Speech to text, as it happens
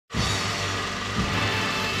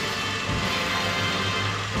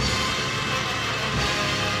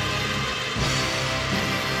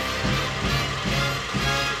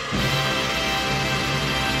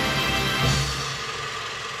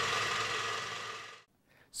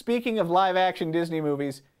Speaking of live-action Disney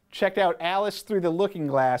movies, check out Alice Through the Looking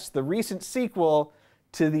Glass, the recent sequel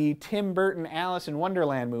to the Tim Burton Alice in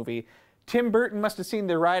Wonderland movie. Tim Burton must have seen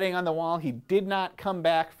the writing on the wall. He did not come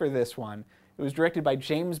back for this one. It was directed by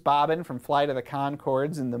James Bobbin from Flight of the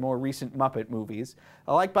Conchords and the more recent Muppet movies.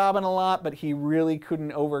 I like Bobbin a lot, but he really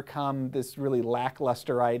couldn't overcome this really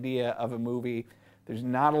lackluster idea of a movie. There's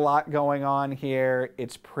not a lot going on here.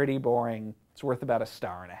 It's pretty boring. It's worth about 1.5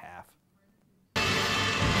 stars.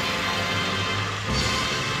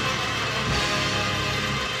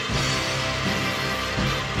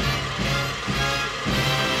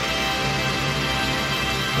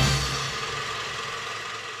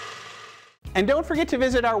 And don't forget to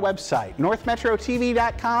visit our website,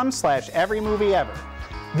 northmetrotv.com/everymovieever.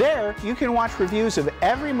 There, you can watch reviews of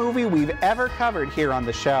every movie we've ever covered here on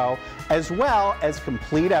the show, as well as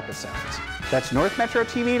complete episodes. That's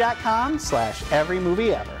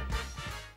northmetrotv.com/everymovieever.